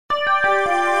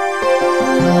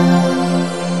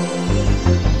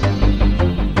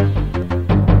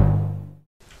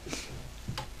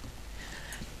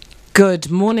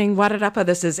Good morning, Wairarapa.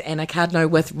 This is Anna Cardno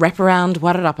with Wraparound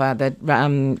Wairarapa,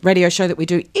 the radio show that we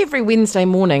do every Wednesday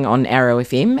morning on Arrow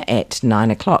FM at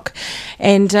 9 o'clock.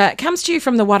 And it comes to you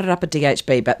from the Wairarapa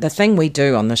DHB, but the thing we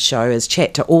do on this show is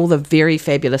chat to all the very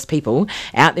fabulous people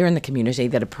out there in the community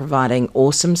that are providing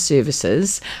awesome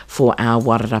services for our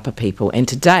Wairarapa people. And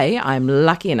today I'm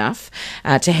lucky enough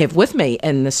to have with me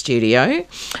in the studio,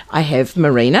 I have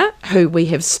Marina, who we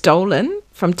have stolen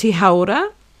from Te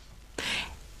Haora.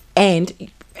 And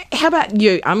how about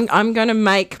you? I'm going to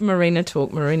make Marina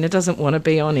talk. Marina doesn't want to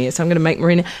be on here, so I'm going to make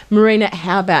Marina. Marina,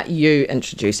 how about you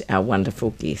introduce our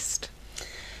wonderful guest?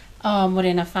 Oh,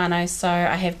 morena whānau. So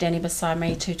I have Danny beside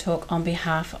me to talk on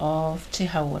behalf of Te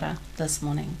Haora this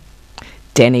morning.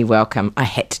 Danny, welcome. I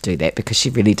had to do that because she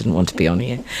really didn't want to be on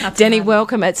here. Danny,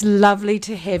 welcome. It's lovely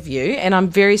to have you. And I'm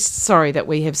very sorry that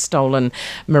we have stolen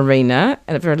Marina.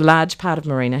 And a very large part of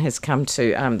Marina has come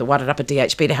to the Wairarapa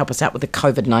DHB to help us out with the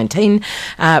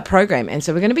COVID-19 program. And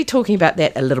so we're going to be talking about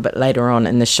that a little bit later on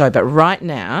in the show. But right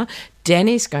now,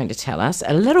 Danny's going to tell us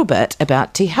a little bit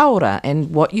about Te Haora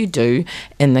and what you do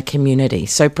in the community.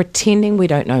 So pretending we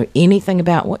don't know anything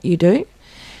about what you do,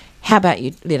 how about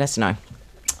you let us know?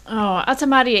 Oh, ata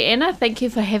maria Anna, thank you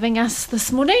for having us this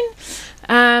morning.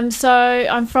 So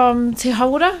I'm from Te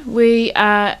Haora. We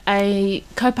are a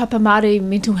kaupapa Māori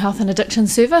mental health and addiction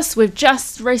service. We've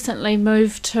just recently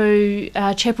moved to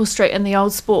Chapel Street in the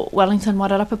Old Sport Wellington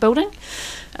Wairarapa building.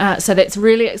 So that's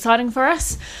really exciting for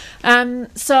us.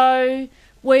 So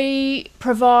we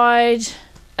provide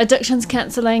addictions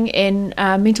counselling and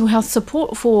mental health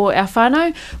support for our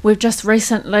whānau. We've just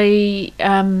recently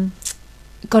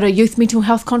got a youth mental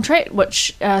health contract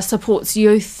which supports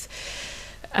youth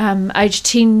aged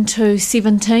 10 to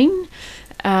 17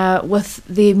 with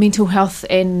their mental health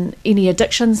and any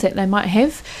addictions that they might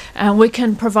have. We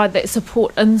can provide that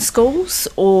support in schools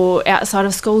or outside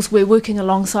of schools. We're working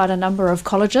alongside a number of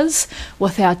colleges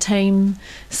with our team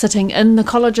sitting in the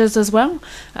colleges as well,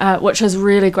 which is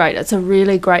really great. It's a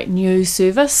really great new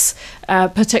service,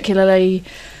 particularly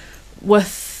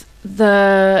with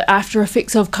the after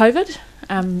effects of COVID.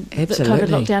 Absolutely. The COVID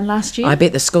lockdown last year. I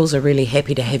bet the schools are really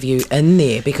happy to have you in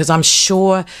there because I'm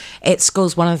sure at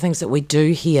schools one of the things that we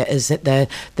do here is that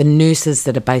the nurses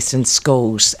that are based in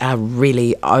schools are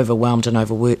really overwhelmed and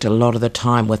overworked a lot of the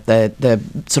time with the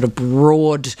sort of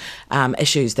broad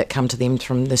issues that come to them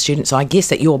from the students. So I guess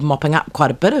that you're mopping up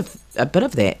quite a bit of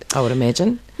that, I would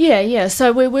imagine. Yeah.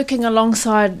 So we're working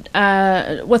alongside,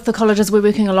 with the colleges, we're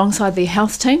working alongside their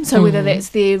health team. So whether that's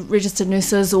their registered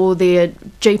nurses or their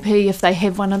GP, if they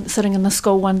have one sitting in the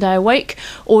school one day a week,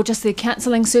 or just their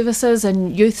counselling services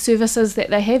and youth services that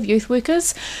they have, youth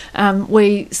workers,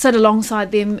 we sit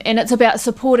alongside them, and it's about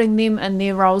supporting them in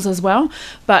their roles as well,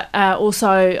 but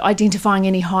also identifying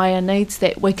any higher needs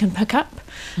that we can pick up.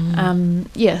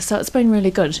 So it's been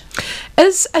really good.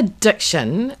 Is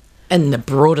addiction, in the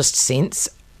broadest sense,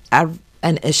 a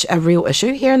real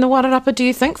issue here in the Wairarapa, do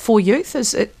you think, for youth?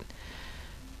 Is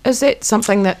that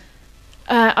something that...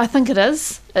 I think it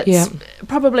is. It's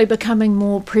probably becoming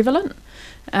more prevalent.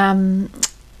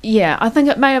 I think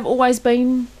it may have always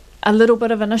been a little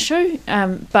bit of an issue,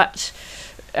 but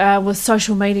with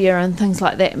social media and things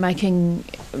like that making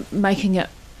it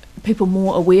people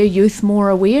more aware, youth more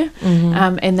aware,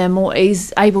 and they're more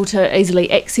able to easily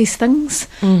access things,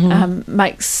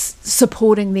 makes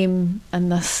supporting them in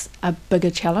this a bigger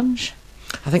challenge.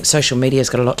 I think social media's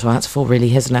got a lot to answer for, really,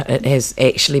 hasn't it? It has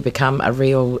actually become a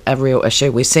real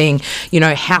issue. We're seeing,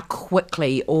 how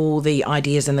quickly all the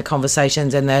ideas and the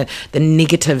conversations and the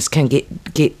negatives can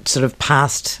get sort of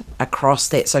passed across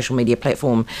that social media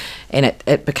platform, and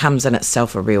it becomes in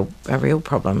itself a real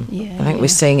problem. I think we're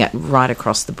seeing it right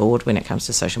across the board when it comes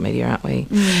to social media, aren't we?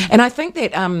 And I think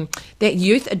that that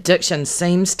youth addiction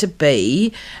seems to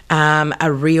be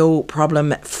a real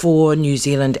problem for New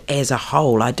Zealand as a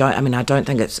whole. I don't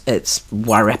think it's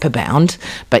Wairarapa bound,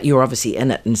 but you're obviously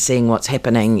in it and seeing what's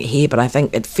happening here. But I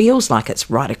think it feels like it's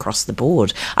right across the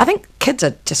board. I think kids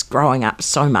are just growing up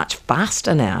so much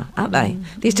faster now, aren't they?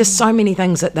 There's just so many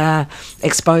things that they're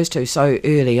exposed to so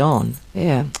early on.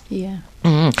 Yeah.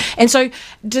 And so,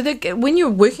 when you're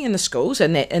working in the schools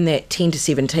in that 10 to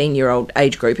 17-year-old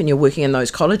age group, and you're working in those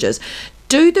colleges,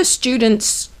 do the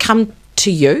students come to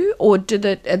you, or do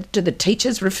the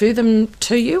teachers refer them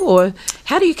to you, or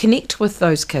how do you connect with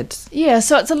those kids? Yeah,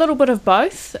 so it's a little bit of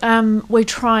both. We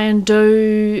try and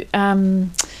do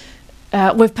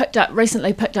we've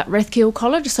recently picked up Rathkiel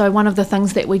College. So one of the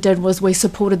things that we did was we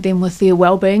supported them with their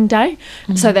wellbeing day.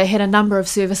 So they had a number of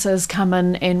services come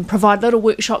in and provide little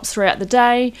workshops throughout the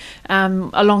day,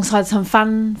 alongside some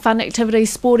fun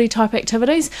activities, sporty type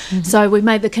activities. So we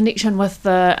made the connection with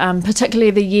the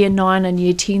particularly the year 9 and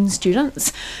year 10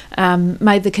 students,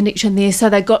 made the connection there. So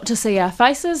they got to see our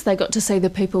faces, they got to see the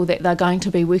people that they're going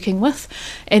to be working with,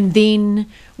 and then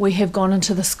we have gone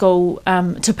into the school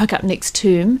to pick up next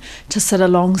term to sit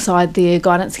alongside their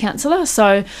guidance counsellor.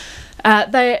 So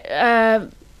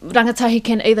rangatahi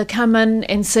can either come in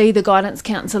and see the guidance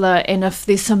counsellor, and if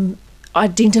there's some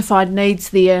identified needs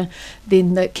there,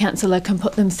 then the counsellor can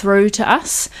put them through to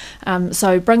us.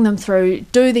 So bring them through,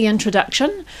 do the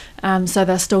introduction, so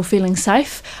they're still feeling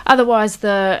safe. Otherwise,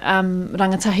 the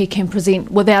rangatahi can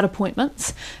present without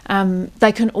appointments.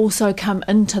 They can also come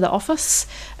into the office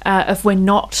if we're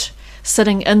not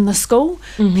sitting in the school.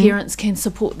 Parents can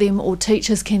support them, or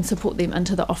teachers can support them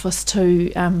into the office to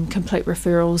complete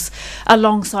referrals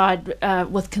alongside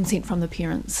with consent from the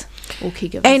parents or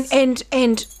caregivers.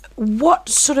 And what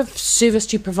sort of service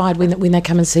do you provide when they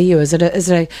come and see you? Is it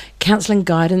a counselling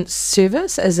guidance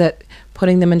service? Is it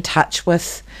putting them in touch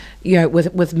with,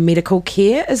 with medical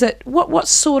care? Is it what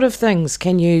sort of things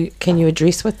can you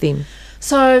address with them?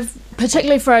 So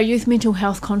particularly for our youth mental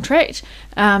health contract,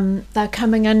 they're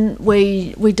coming in,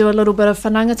 we do a little bit of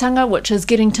whanangatanga, which is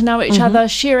getting to know each other,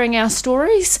 sharing our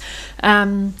stories.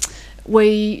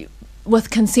 We,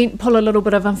 with consent, pull a little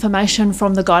bit of information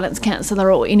from the guidance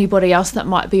counsellor or anybody else that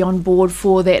might be on board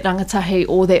for that rangatahi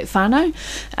or that whānau,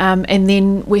 and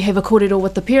then we have a kōrero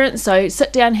with the parents. So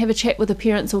sit down, have a chat with the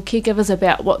parents or caregivers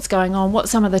about what's going on, what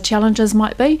some of the challenges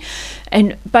might be,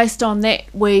 and based on that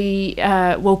we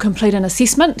will complete an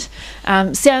assessment.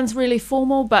 Sounds really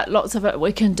formal, but lots of it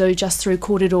we can do just through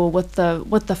kōrero with the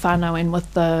whānau and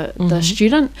with the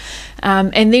student,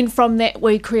 and then from that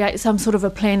we create some sort of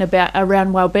a plan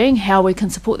around wellbeing, how we can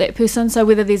support that person. So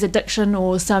whether there's addiction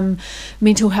or some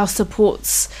mental health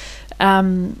supports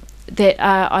that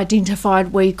are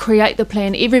identified, we create the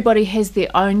plan. Everybody has their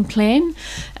own plan.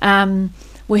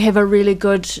 We have a really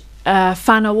good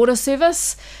whānau order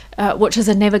service, which is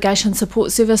a navigation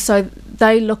support service. So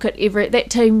they look at that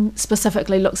team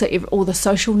specifically looks at all the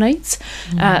social needs.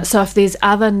 So if there's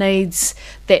other needs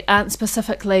that aren't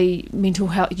specifically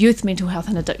youth mental health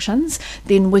and addictions,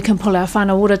 then we can pull our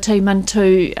whānau order team in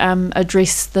to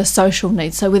address the social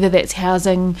needs. So whether that's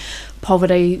housing,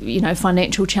 poverty,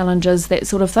 financial challenges, that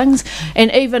sort of things,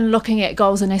 and even looking at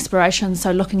goals and aspirations.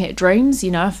 So looking at dreams,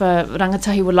 if a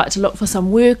rangatahi would like to look for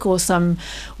some work or some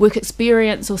work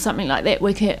experience or something like that,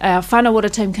 our whānau order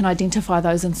team can identify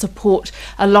those and support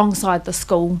alongside the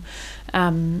school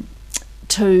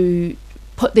to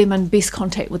put them in best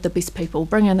contact with the best people,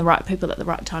 bring in the right people at the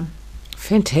right time.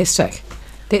 Fantastic.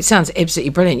 That sounds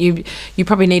absolutely brilliant. You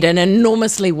probably need an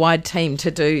enormously wide team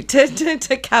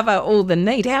to cover all the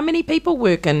need. How many people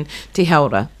work in Te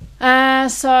Haora?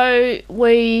 So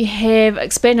we have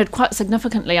expanded quite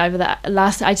significantly over the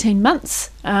last 18 months.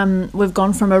 We've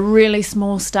gone from a really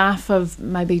small staff of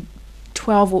maybe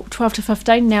 12 to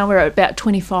 15. Now we're at about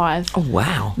 25. Oh,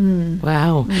 wow.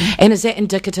 Wow. And is that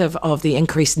indicative of the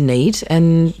increased need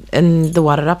in the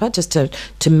Wairarapa, just to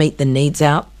meet the needs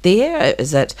out there?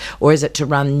 Is it to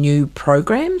run new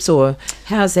programs, or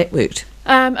how's that worked?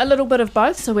 A little bit of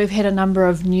both. So we've had a number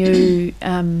of new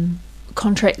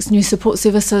contracts, new support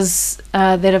services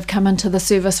that have come into the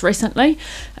service recently,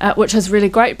 which is really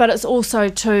great. But it's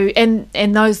also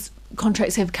and those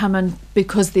contracts have come in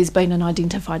because there's been an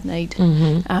identified need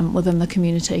within the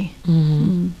community.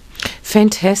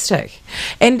 Fantastic.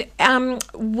 And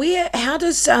how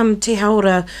does Te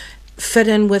Haora fit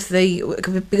in with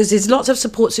because there's lots of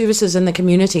support services in the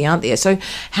community, aren't there? So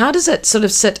how does it sort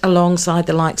of sit alongside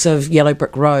the likes of Yellow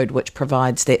Brick Road, which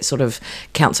provides that sort of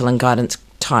counsel and guidance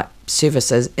type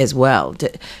services as well?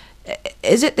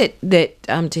 Is it that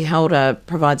Te Haora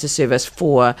provides a service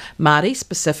for Māori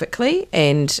specifically,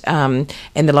 and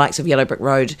the likes of Yellow Brick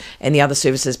Road and the other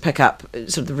services pick up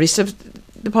sort of the rest of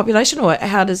the population, or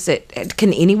how does that?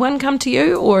 Can anyone come to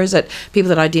you, or is it people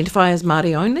that identify as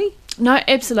Māori only? No,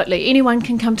 absolutely. Anyone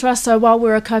can come to us. So while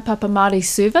we're a kaupapa Māori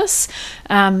service,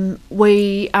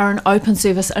 we are an open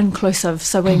service inclusive,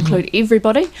 so we include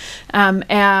everybody.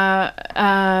 Our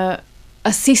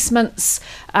assessments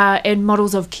and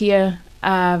models of care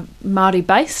are Māori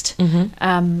based,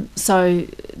 so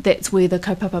that's where the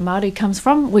kaupapa Māori comes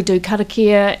from. We do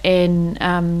karakia and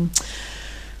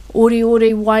ori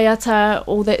waiata,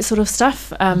 all that sort of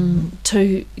stuff,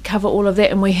 to cover all of that,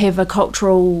 and we have a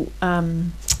cultural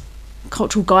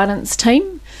guidance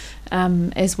team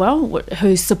as well,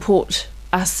 who support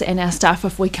us and our staff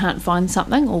if we can't find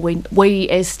something, or we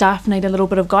as staff need a little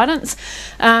bit of guidance.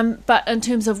 But in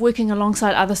terms of working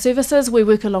alongside other services, we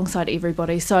work alongside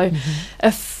everybody. So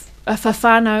if a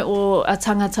whānau or a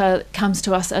tangata comes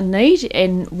to us in need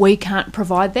and we can't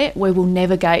provide that, we will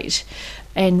navigate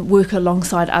and work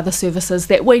alongside other services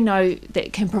that we know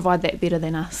that can provide that better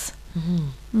than us.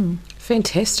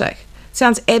 Fantastic.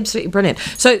 Sounds absolutely brilliant.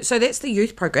 So that's the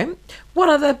youth program. What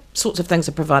other sorts of things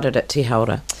are provided at Te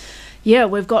Haora? Yeah,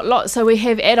 we've got lots. So we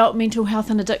have adult mental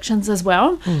health and addictions as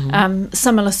well.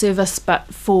 Similar service,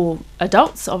 but for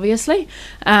adults, obviously.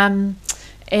 And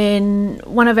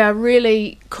one of our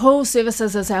really cool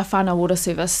services is our whānau water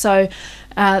service. So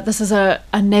this is a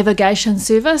navigation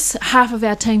service. Half of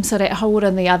our team sit at Hauora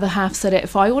and the other half sit at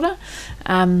Whaiora.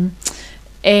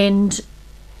 And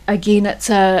again, it's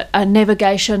a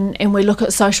navigation, and we look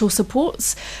at social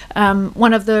supports.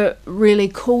 One of the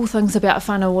really cool things about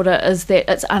whānau water is that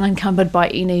it's unencumbered by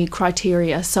any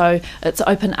criteria. So it's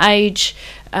open age,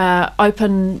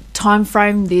 open time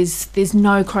frame. There's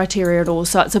no criteria at all.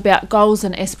 So it's about goals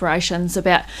and aspirations,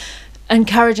 about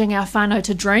encouraging our whānau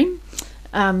to dream.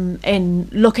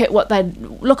 And look at what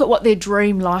their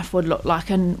dream life would look like,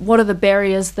 and what are the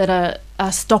barriers that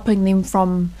are stopping them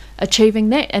from achieving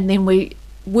that, and then we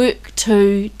work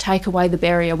to take away the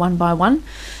barrier one by one.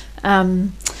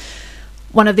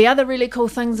 One of the other really cool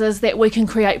things is that we can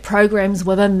create programs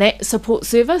within that support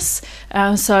service.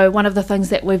 So one of the things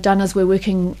that we've done is we're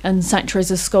working in St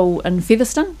Teresa's School in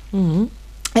Featherston.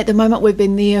 At the moment, we've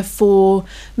been there for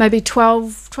maybe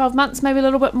 12 months, maybe a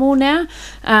little bit more now.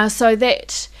 So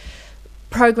that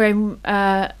program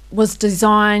was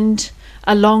designed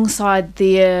alongside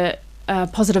their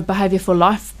Positive Behaviour for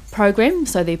Life program,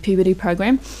 so their puberty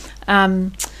program.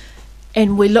 And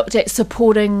we looked at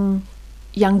supporting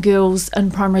young girls in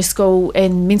primary school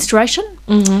and menstruation.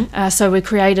 So we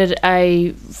created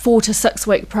a 4 to 6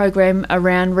 week program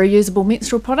around reusable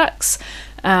menstrual products.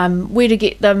 Where to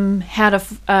get them, how to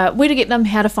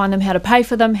find them, how to pay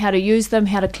for them, how to use them,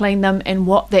 how to clean them, and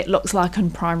what that looks like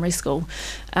in primary school.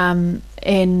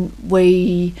 And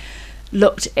we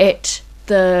looked at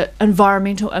the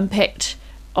environmental impact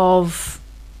of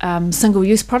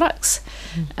single-use products,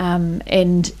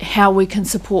 and how we can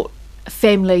support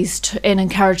families and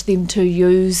encourage them to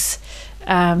use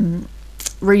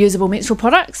reusable menstrual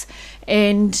products.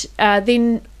 And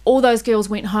then all those girls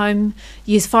went home,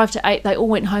 years 5 to 8, they all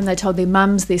went home, they told their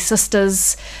mums, their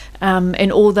sisters,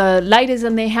 and all the ladies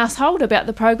in their household about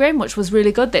the program, which was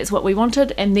really good. That's what we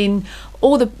wanted. And then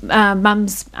all the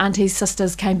mums, aunties,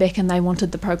 sisters came back and they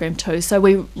wanted the program too. So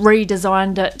we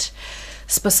redesigned it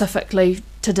specifically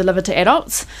to deliver to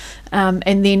adults.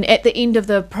 And then at the end of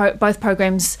both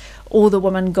programs, all the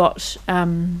women got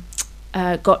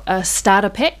a starter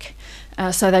pack.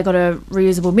 So they got a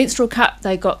reusable menstrual cup,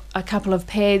 they got a couple of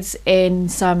pads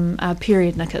and some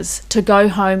period knickers to go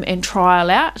home and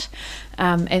trial out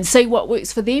and see what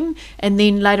works for them. And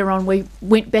then later on we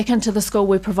went back into the school,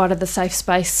 we provided the safe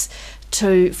space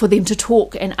for them to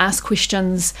talk and ask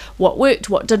questions, what worked,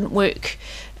 what didn't work,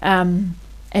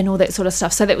 and all that sort of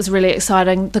stuff. So that was really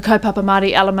exciting. The kaupapa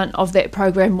Māori element of that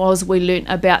program was we learnt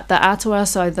about the atua,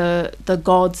 so the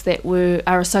gods that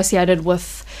are associated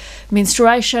with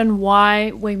menstruation,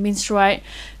 why we menstruate.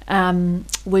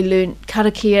 We learnt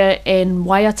karakia and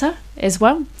waiata as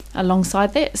well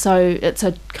alongside that. So it's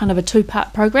a kind of a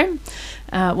 2-part program,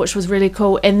 which was really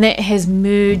cool. And that has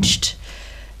merged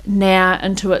now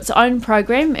into its own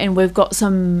program, and we've got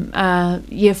some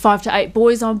year 5 to 8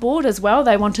 boys on board as well.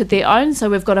 They wanted their own, so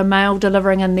we've got a male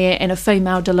delivering in there and a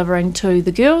female delivering to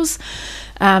the girls,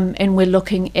 and we're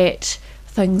looking at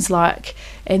things like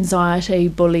anxiety,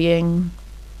 bullying,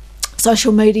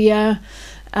 social media,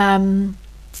 online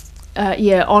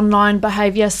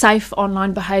behaviour, safe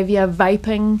online behaviour,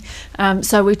 vaping.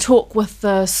 So we talk with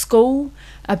the school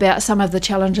about some of the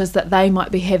challenges that they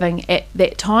might be having at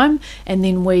that time, and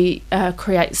then we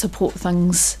create support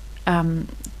things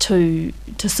to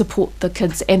support the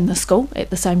kids and the school at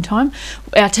the same time.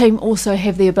 Our team also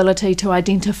have the ability to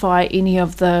identify any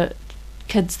of the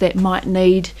kids that might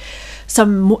need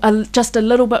some just a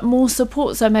little bit more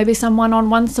support, so maybe some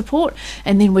one-on-one support,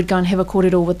 and then we'd go and have a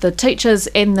kōrero with the teachers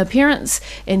and the parents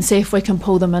and see if we can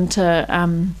pull them into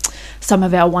some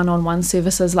of our one-on-one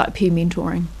services like peer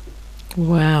mentoring.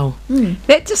 Wow.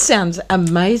 That just sounds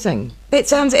amazing. That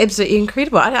sounds absolutely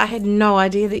incredible. I had no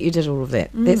idea that you did all of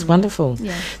that. That's wonderful.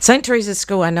 Yeah. St Teresa's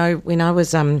School, I know when I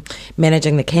was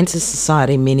managing the Cancer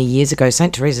Society many years ago,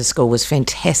 St Teresa's School was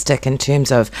fantastic in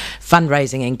terms of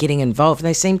fundraising and getting involved.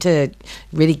 They seem to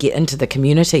really get into the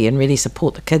community and really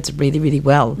support the kids really, really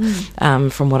well,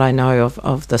 from what I know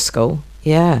of the school.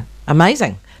 Yeah.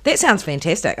 Amazing. That sounds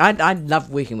fantastic. I love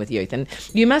working with youth, and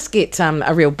you must get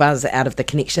a real buzz out of the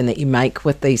connection that you make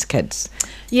with these kids.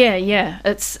 Yeah,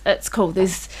 it's cool.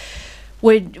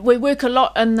 We work a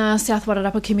lot in the South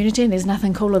Wairarapa community, and there's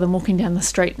nothing cooler than walking down the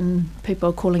street and people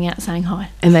are calling out saying hi.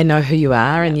 And they know who you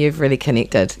are, and you've really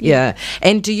connected. Yeah.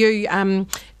 And do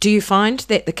you find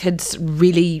that the kids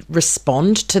really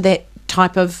respond to that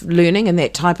type of learning and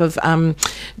that type of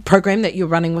program that you're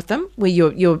running with them, where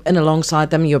you're in alongside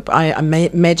them? I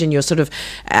imagine you're sort of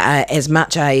as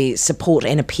much a support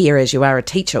and a peer as you are a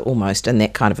teacher, almost, in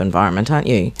that kind of environment, aren't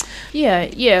you?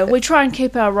 Yeah. We try and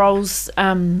keep our roles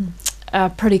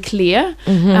pretty clear,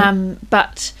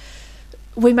 but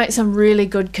we make some really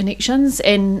good connections,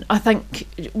 and I think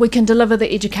we can deliver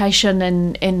the education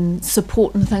and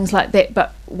support and things like that,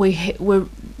 but we're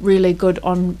really good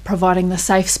on providing the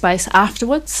safe space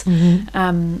afterwards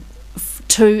to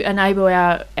enable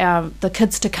the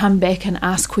kids to come back and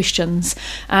ask questions,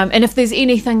 and if there's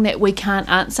anything that we can't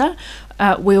answer,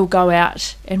 we'll go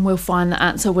out and we'll find the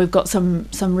answer. We've got some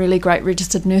really great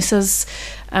registered nurses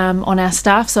on our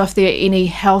staff, so if there are any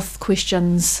health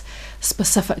questions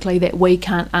specifically that we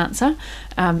can't answer,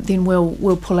 then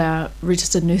we'll pull our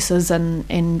registered nurses and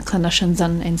clinicians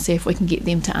and see if we can get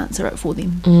them to answer it for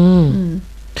them.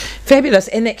 Fabulous.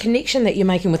 And that connection that you're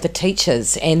making with the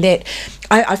teachers, and that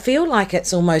I feel like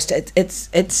it's almost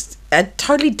it's a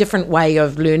totally different way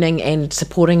of learning and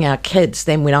supporting our kids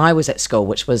than when I was at school,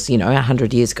 which was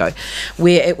 100 years ago,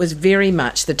 where it was very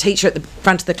much the teacher at the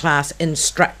front of the class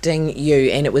instructing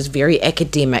you, and it was very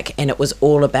academic, and it was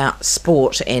all about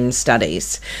sport and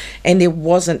studies, and there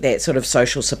wasn't that sort of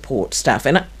social support stuff.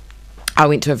 And I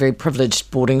went to a very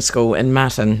privileged boarding school in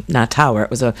Martin, Ngātawa. It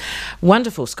was a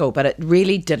wonderful school, but it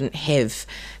really didn't have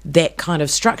that kind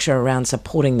of structure around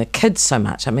supporting the kids so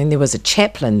much. I mean, there was a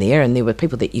chaplain there, and there were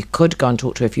people that you could go and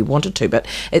talk to if you wanted to, but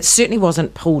it certainly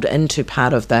wasn't pulled into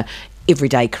part of the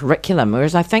everyday curriculum.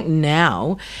 Whereas I think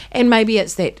now, and maybe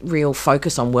it's that real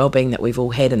focus on wellbeing that we've all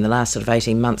had in the last sort of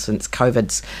 18 months since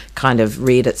COVID's kind of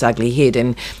reared its ugly head,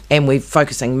 and we're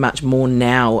focusing much more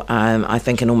now, I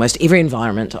think, in almost every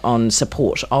environment on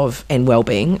support of and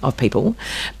wellbeing of people.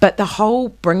 But the whole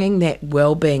bringing that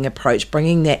wellbeing approach,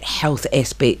 bringing that health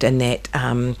aspect and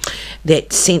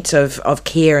that sense of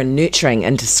care and nurturing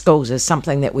into schools is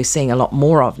something that we're seeing a lot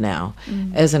more of now,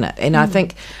 isn't it? And I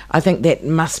think that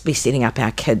must be setting up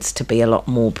our kids to be a lot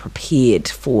more prepared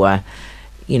for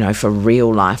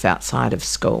real life outside of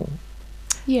school.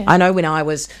 Yeah. I know when I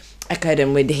was a kid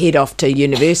and we'd head off to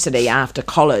university after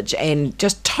college and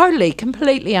just totally,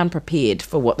 completely unprepared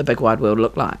for what the big wide world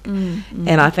looked like.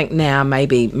 And I think now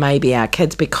maybe our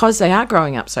kids, because they are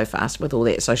growing up so fast with all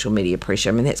that social media pressure,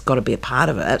 I mean, that's got to be a part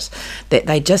of it, that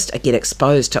they just get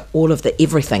exposed to all of the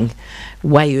everything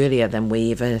way earlier than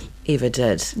we ever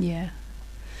did.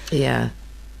 Yeah.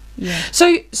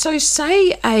 So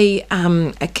say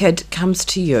a kid comes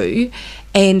to you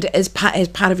and as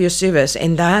part of your service,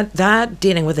 and they're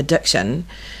dealing with addiction.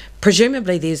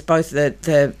 Presumably, there's both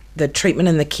the treatment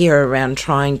and the care around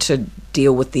trying to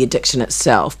deal with the addiction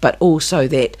itself, but also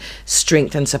that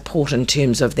strength and support in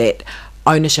terms of that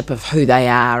ownership of who they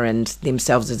are and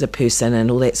themselves as a person,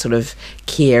 and all that sort of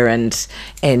care and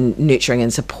nurturing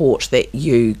and support that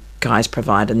you guys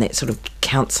provide in that sort of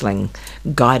counselling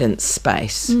guidance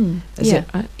space. Is it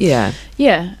right?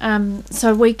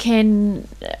 So we can,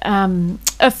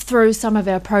 if through some of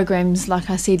our programs, like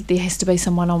I said, there has to be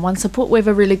some one-on-one support, we have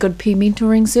a really good peer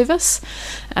mentoring service,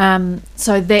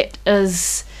 so that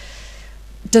is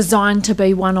designed to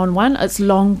be one-on-one. It's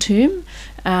long-term,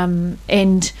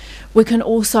 and we can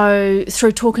also,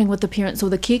 through talking with the parents or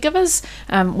the caregivers,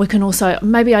 we can also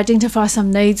maybe identify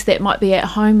some needs that might be at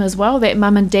home as well, that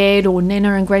mum and dad or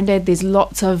nana and granddad, there's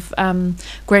lots of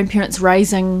grandparents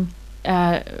raising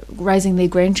their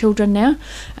grandchildren now,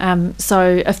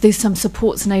 so if there's some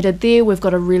supports needed there, we've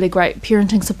got a really great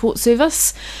parenting support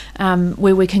service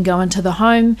where we can go into the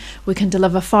home, we can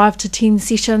deliver 5 to 10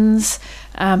 sessions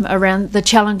around the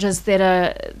challenges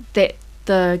that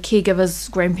the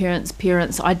caregivers, grandparents,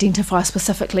 parents identify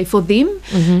specifically for them,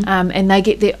 and they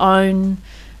get their own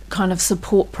kind of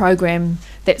support program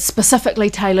that's specifically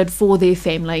tailored for their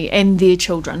family and their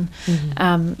children.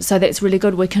 So that's really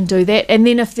good. We can do that, and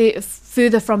then if they're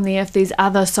further from there, if there's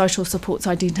other social supports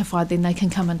identified, then they can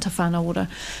come into whānau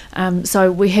ora.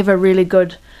 So we have a really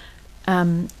good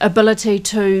ability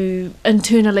to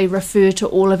internally refer to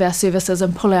all of our services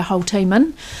and pull our whole team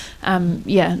in.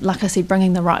 Like I said,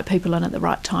 bringing the right people in at the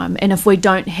right time, and if we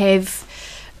don't have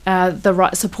the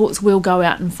right supports, we'll go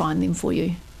out and find them for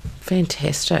you.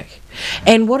 Fantastic.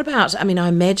 And what about, I mean, I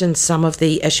imagine some of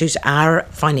the issues are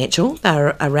financial.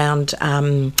 They're around,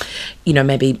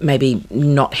 maybe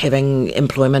not having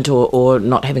employment or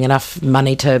not having enough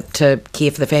money to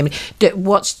care for the family.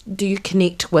 Do you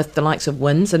connect with the likes of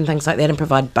WINS and things like that and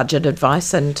provide budget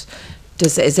advice, and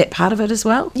is that part of it as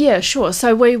well? Yeah, sure.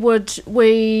 So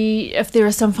if there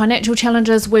are some financial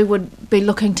challenges, we would be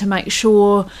looking to make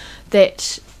sure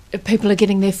that people are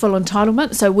getting their full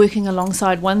entitlement, so working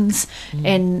alongside WINS,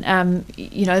 and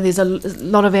there's a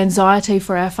lot of anxiety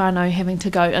for our whānau having to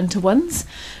go into WINS,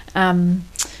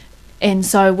 and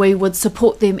so we would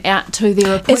support them out to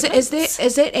their appointments.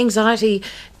 Is that anxiety,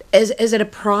 is it a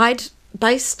pride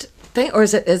based thing, or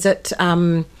is it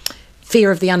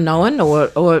fear of the unknown, or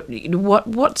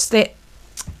what's that?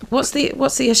 What's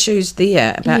the issues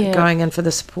there about going in for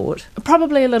the support?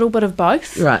 Probably a little bit of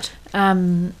both. Right.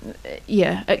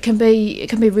 It can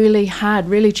be really hard,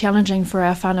 really challenging for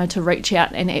our whānau to reach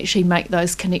out and actually make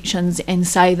those connections and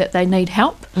say that they need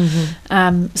help.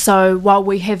 So while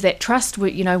we have that trust,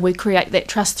 we create that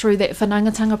trust through that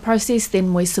whanaungatanga process,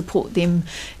 then we support them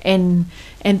and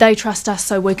they trust us,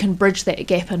 so we can bridge that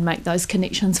gap and make those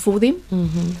connections for them.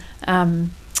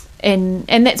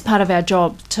 And that's part of our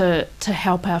job, to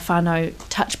help our whānau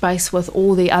touch base with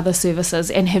all the other services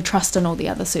and have trust in all the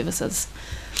other services.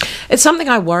 It's something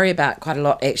I worry about quite a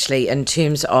lot, actually, in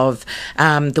terms of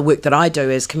the work that I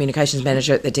do as communications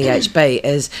manager at the DHB,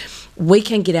 is we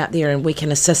can get out there and we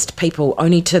can assist people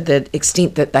only to the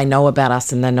extent that they know about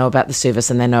us and they know about the service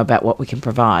and they know about what we can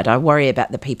provide. I worry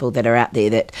about the people that are out there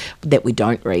that we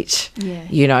don't reach.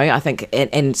 Yeah. I think,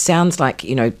 and sounds like,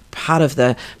 part of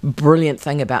the brilliant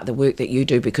thing about the work that you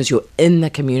do, because you're in the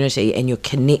community and you're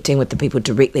connecting with the people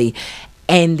directly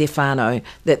and their whānau,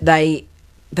 that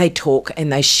they talk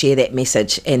and they share that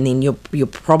message, and then you're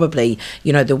probably,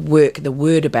 the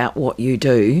word about what you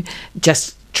do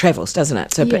just travels, doesn't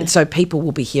it? So people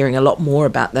will be hearing a lot more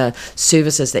about the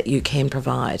services that you can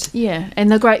provide. Yeah,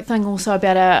 and the great thing also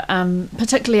about our,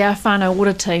 particularly our whānau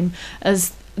water team,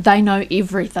 is they know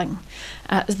everything.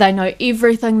 They know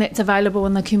everything that's available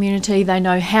in the community. They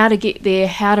know how to get there,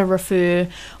 how to refer,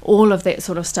 all of that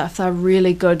sort of stuff. They're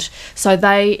really good. So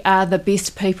they are the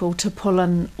best people to pull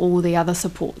in all the other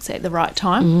supports at the right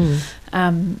time.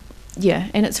 And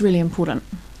it's really important.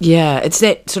 Yeah, it's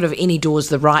that sort of any door's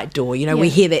the right door. We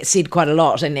hear that said quite a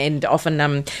lot, and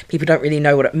often people don't really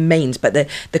know what it means. But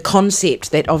the concept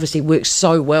that obviously works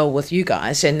so well with you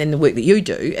guys and then the work that you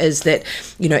do is that,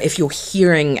 if you're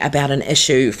hearing about an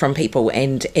issue from people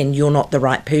and you're not the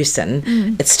right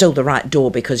person, it's still the right door,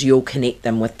 because you'll connect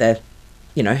them with the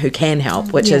who can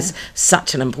help, which is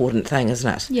such an important thing,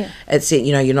 isn't it? Yeah. It's,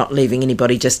 you're not leaving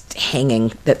anybody just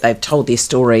hanging that they've told their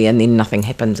story and then nothing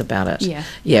happens about it. Yeah.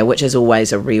 Yeah, which is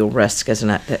always a real risk, isn't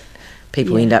it? That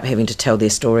people end up having to tell their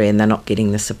story and they're not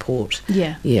getting the support.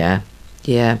 Yeah. Yeah.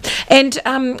 Yeah. And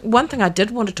one thing I did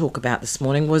want to talk about this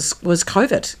morning was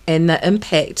COVID and the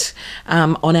impact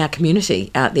on our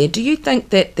community out there. Do you think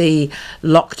that the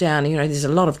lockdown, there's a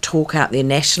lot of talk out there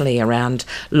nationally around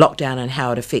lockdown and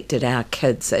how it affected our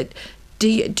kids. Do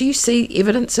you see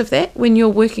evidence of that when you're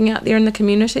working out there in the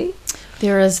community?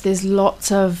 There's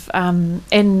lots of,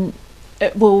 and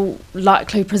it will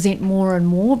likely present more and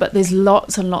more, but there's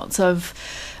lots and lots of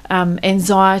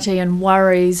anxiety and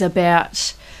worries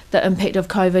about the impact of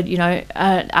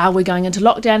COVID. Are we going into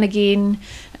lockdown again?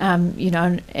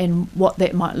 And what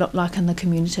that might look like in the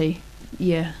community.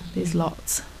 Yeah, there's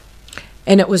lots.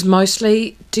 And it was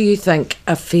mostly, do you think,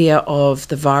 a fear of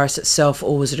the virus itself,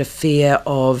 or was it a fear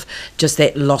of just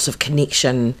that loss of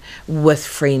connection with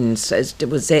friends?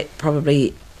 Was that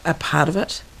probably a part of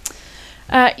it?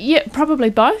 Yeah, probably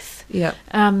both. Yeah.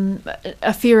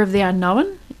 A fear of the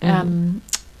unknown.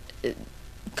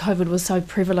 COVID was so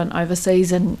prevalent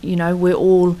overseas, and we're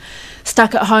all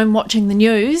stuck at home watching the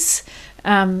news,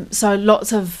 so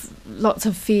lots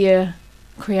of fear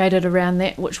created around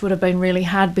that, which would have been really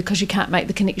hard, because you can't make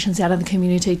the connections out of the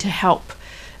community to help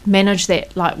manage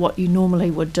that like what you normally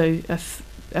would do if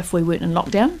we weren't in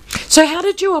lockdown. So how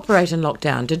did you operate in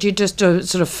lockdown? Did you just do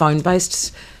sort of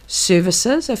phone-based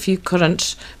services if you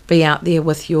couldn't be out there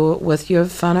with your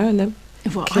whānau and them?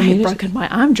 Well, community? I had broken my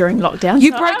arm during lockdown.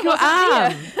 You broke your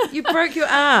arm. You broke your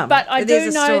arm. But I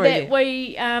do know that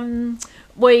we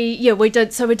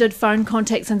did. So we did phone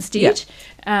contacts instead.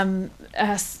 Yep.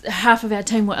 Half of our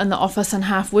team were in the office and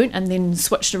half weren't, and then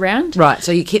switched around. Right.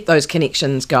 So you kept those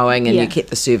connections going, and you kept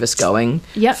the service going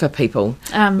for people.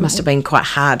 Must have been quite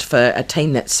hard for a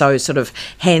team that's so sort of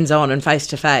hands-on and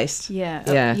face-to-face.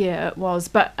 Yeah, it was.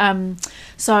 But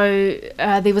so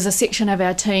there was a section of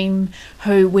our team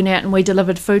who went out and we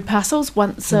delivered food parcels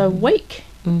once a week.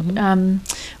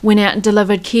 went out and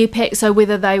delivered care packs, so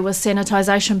whether they were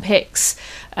sanitisation packs,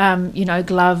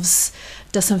 gloves,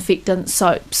 disinfectant,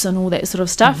 soaps and all that sort of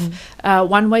stuff,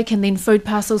 1 week, and then food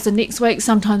parcels the next week,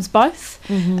 sometimes both.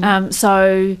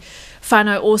 So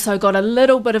whānau also got a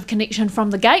little bit of connection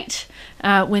from the gate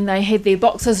when they had their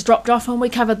boxes dropped off, and we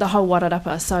covered the whole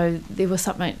Wairarapa. So there was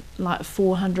something like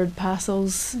 400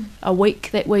 parcels a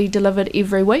week that we delivered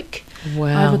every week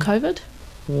over COVID.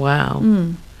 Wow.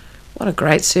 What a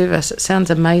great service. It sounds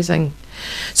amazing.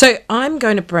 So I'm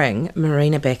going to bring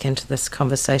Marina back into this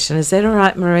conversation. Is that all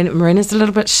right, Marina? Marina's a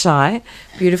little bit shy.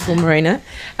 Beautiful Marina.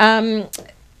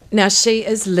 Now, she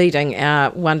is leading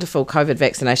our wonderful COVID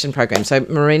vaccination program. So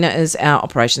Marina is our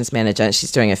operations manager, and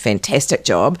she's doing a fantastic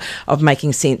job of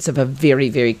making sense of a very,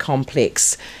 very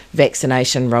complex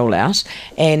vaccination rollout.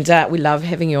 And we love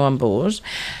having you on board.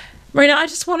 Marina, I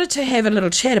just wanted to have a little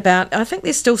chat about, I think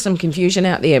there's still some confusion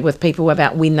out there with people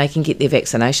about when they can get their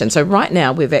vaccination. So right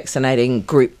now we're vaccinating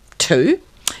group 2,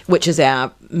 which is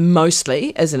our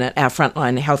mostly, isn't it, our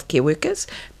frontline healthcare workers,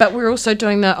 but we're also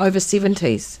doing the over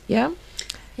 70s, yeah?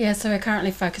 Yeah, so we're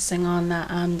currently focusing on the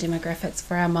demographics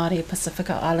for our Māori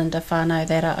Pacifica Islander whānau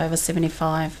that are over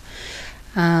 75,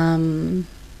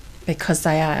 because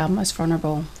they are our most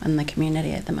vulnerable in the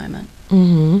community at the moment.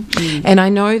 And I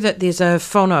know that there's a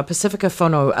Pacifica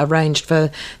whānau arranged for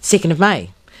 2nd of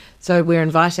May. So we're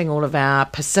inviting all of our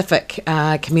Pacific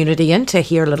community in to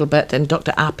hear a little bit, and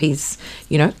Dr. Api's,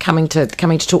 coming to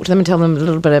talk to them and tell them a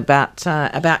little bit about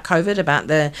COVID, about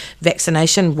the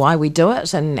vaccination, why we do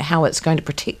it, and how it's going to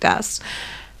protect us.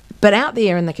 But out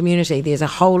there in the community, there's a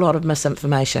whole lot of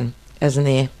misinformation, isn't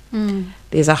there?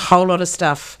 There's a whole lot of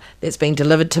stuff that's being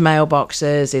delivered to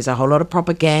mailboxes. There's a whole lot of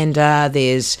propaganda.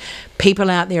 There's people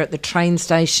out there at the train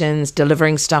stations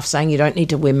delivering stuff saying you don't need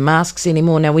to wear masks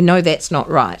anymore. Now, we know that's not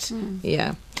right.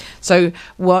 Yeah. So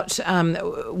what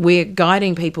we're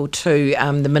guiding people to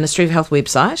the Ministry of Health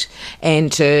website and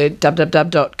to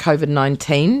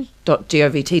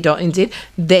www.covid19.govt.nz.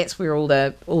 That's where all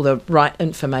the right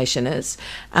information is.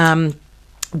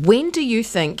 When do you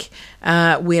think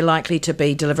we're likely to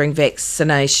be delivering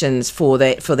vaccinations for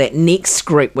that next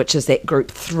group, which is that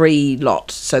group 3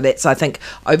 lot? So that's, I think,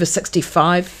 over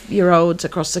 65-year-olds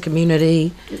across the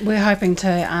community. We're hoping to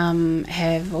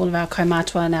have all of our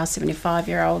kaumātua and our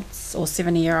 75-year-olds or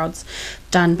 70-year-olds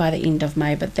done by the end of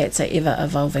May, but that's an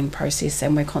ever-evolving process,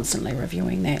 and we're constantly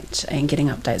reviewing that and getting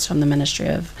updates from the Ministry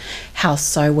of Health,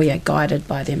 so we are guided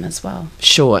by them as well.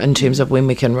 Sure, in terms of when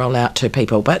we can roll out to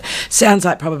people, but sounds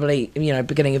like probably,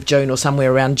 beginning of June or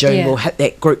somewhere around June, we'll hit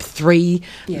that group 3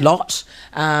 lot,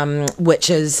 which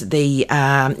is the,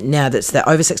 now that's the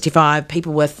over 65,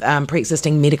 people with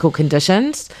pre-existing medical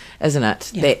conditions, isn't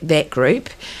it? Yeah. That group.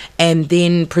 And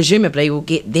then presumably we'll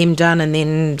get them done, and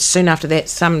then soon after that,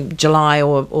 some July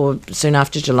or soon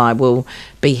after July, we'll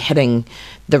be hitting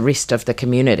the rest of the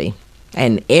community.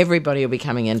 And everybody will be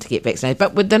coming in to get vaccinated.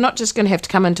 But they're not just going to have to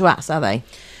come into us, are they?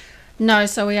 No,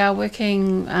 so we are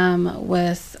working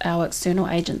with our external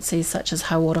agencies such as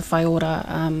Hauora Whaiora,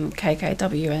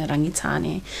 KKW and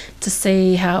Rangitane to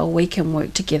see how we can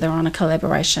work together on a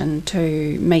collaboration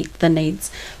to meet the needs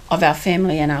of our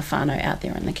family and our whānau out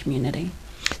there in the community.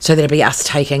 So that'll be us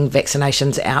taking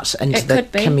vaccinations out into the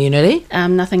community?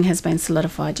 Nothing has been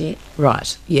solidified yet.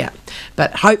 Right, yeah.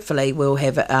 But hopefully we'll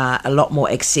have a lot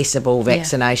more accessible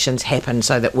vaccinations happen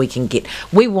so that we can get...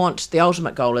 the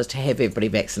ultimate goal is to have everybody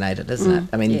vaccinated, isn't it?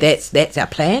 I mean, that's our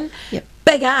plan. Yep.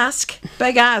 Big ask.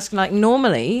 Like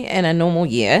normally, in a normal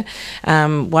year,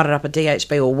 Wairarapa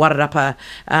DHB or Wairarapa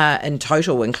in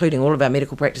total, including all of our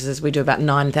medical practices, we do about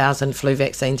 9,000 flu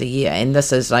vaccines a year. And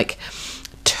this is like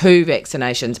 2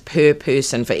 vaccinations per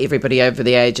person for everybody over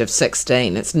the age of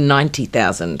 16. It's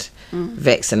 90,000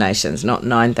 vaccinations, not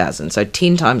 9,000. So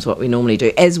 10 times what we normally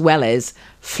do, as well as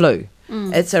flu.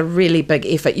 It's a really big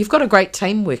effort. You've got a great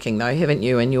team working, though, haven't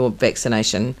you, in your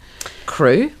vaccination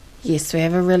crew? Yes, we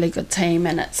have a really good team,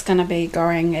 and it's going to be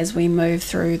growing as we move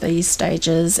through these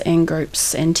stages and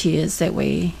groups and tiers that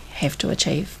we have to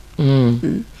achieve.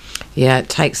 Yeah, it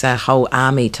takes a whole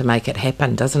army to make it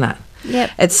happen, doesn't it?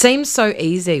 Yep. It seems so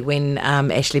easy when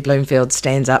Ashley Bloomfield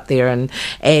stands up there and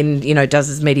does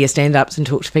his media stand-ups and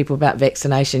talks to people about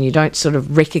vaccination. You don't sort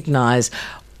of recognise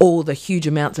all the huge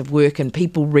amounts of work and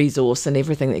people resource and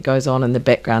everything that goes on in the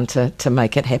background to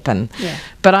make it happen. Yeah.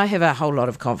 But I have a whole lot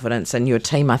of confidence in your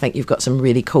team. I think you've got some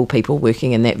really cool people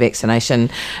working in that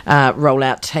vaccination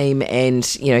rollout team,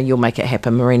 and you'll make it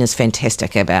happen. Marina's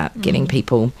fantastic about getting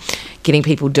people getting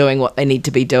people doing what they need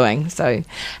to be doing. So,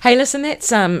 hey, listen,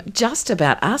 that's just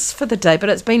about us for the day, but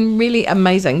it's been really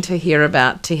amazing to hear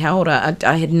about Te Haora.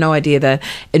 I had no idea the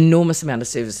enormous amount of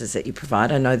services that you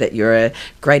provide. I know that you're a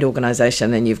great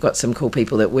organisation and you've got some cool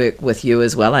people that work with you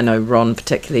as well. I know Ron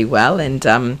particularly well,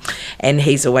 and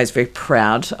he's always very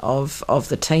proud of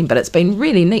the team, but it's been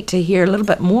really neat to hear a little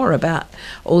bit more about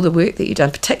all the work that you've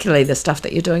done, particularly the stuff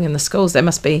that you're doing in the schools. They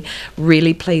must be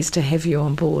really pleased to have you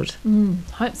on board.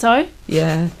 Hope so.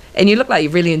 Yeah, and you look like you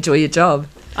really enjoy your job.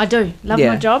 I do. Love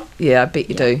my job. Yeah, I bet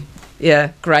you do.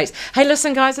 Yeah, great. Hey,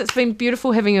 listen, guys, it's been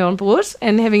beautiful having you on board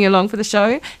and having you along for the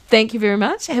show. Thank you very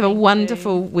much. Have a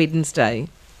wonderful Wednesday.